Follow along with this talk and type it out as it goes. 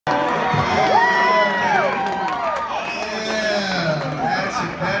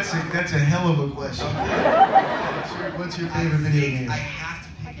That's a hell of a question. What's your favorite video game? I have to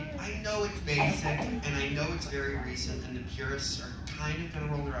pick it. I know it's basic, and I know it's very recent, and the purists are kind of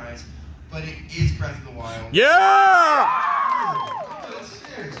gonna roll their eyes, but it is Breath of the Wild. Yeah! It's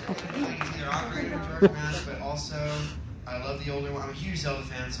either Ocarina of George Mass, but also I love the older one. I'm a huge Zelda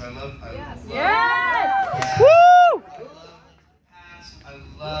fan, so I love. Yes! Woo! I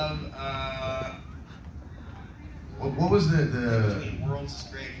love. What was the Between Worlds is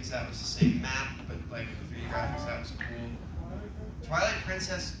great because that was the same map, but like the 3D graphics, that was cool. Twilight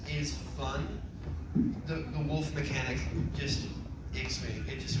Princess is fun. The wolf mechanic just icks me.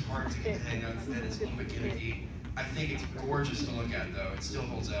 It's just hard to get the hang of, and it's even gimmicky. I think it's gorgeous to look at, though. It still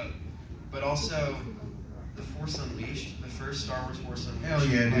holds up. But also, The Force Unleashed, the first Star Wars Force Unleashed. Hell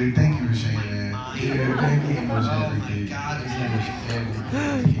yeah, dude. Thank you for saying that. Dude, that game was everything. Oh my god. That game was everything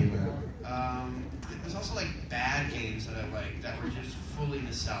that came out. There's also like bad games that I like that were just fully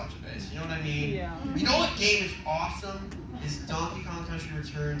nostalgia based. You know what I mean? Yeah. You know what game is awesome? Is Donkey Kong Country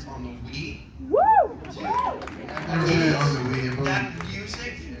Returns on the Wii. Woo! Dude, On the Wii, that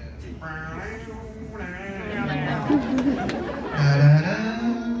music.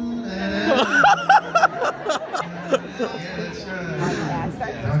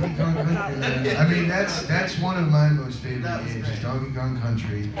 Donkey Kong Country. I mean, that's one of my most favorite games. Is Donkey Kong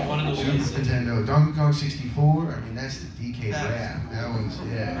Country. One of the Super Nintendo. Donkey Kong 64. I mean, that's the DK rap. That one's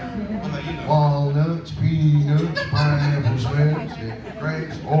What about you? walnuts, peanuts, pineapple sweats,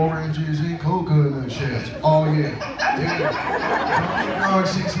 grapes, oranges, and coconut shells. Oh yeah, Donkey Kong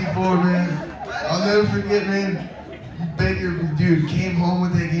 64, man. I'll never forget, man. Dude came home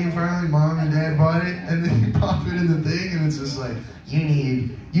with that game finally. Mom and Dad bought it, and then you pop it in the thing, and it's just like you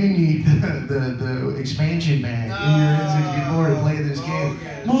need the expansion bag in your N64 to play this game.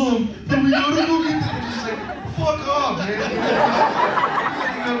 Mom, then we gotta go get that. It's just like fuck off, man. You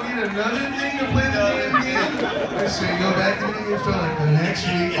gotta go get another thing to play the damn game. And so you go back to the game store like the next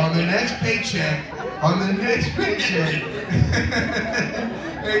week on the next paycheck.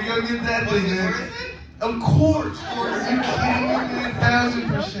 Hey, go get that thing, man. Of course! Are you kidding me, man?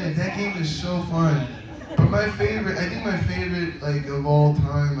 1000%. That game is so fun. But my favorite, I think my favorite, like, of all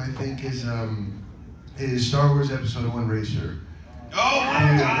time, I think is Star Wars Episode 1 Racer. Oh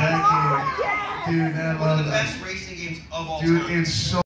my god! Dude, I love that. One of the best racing games of all time. Dude, it's so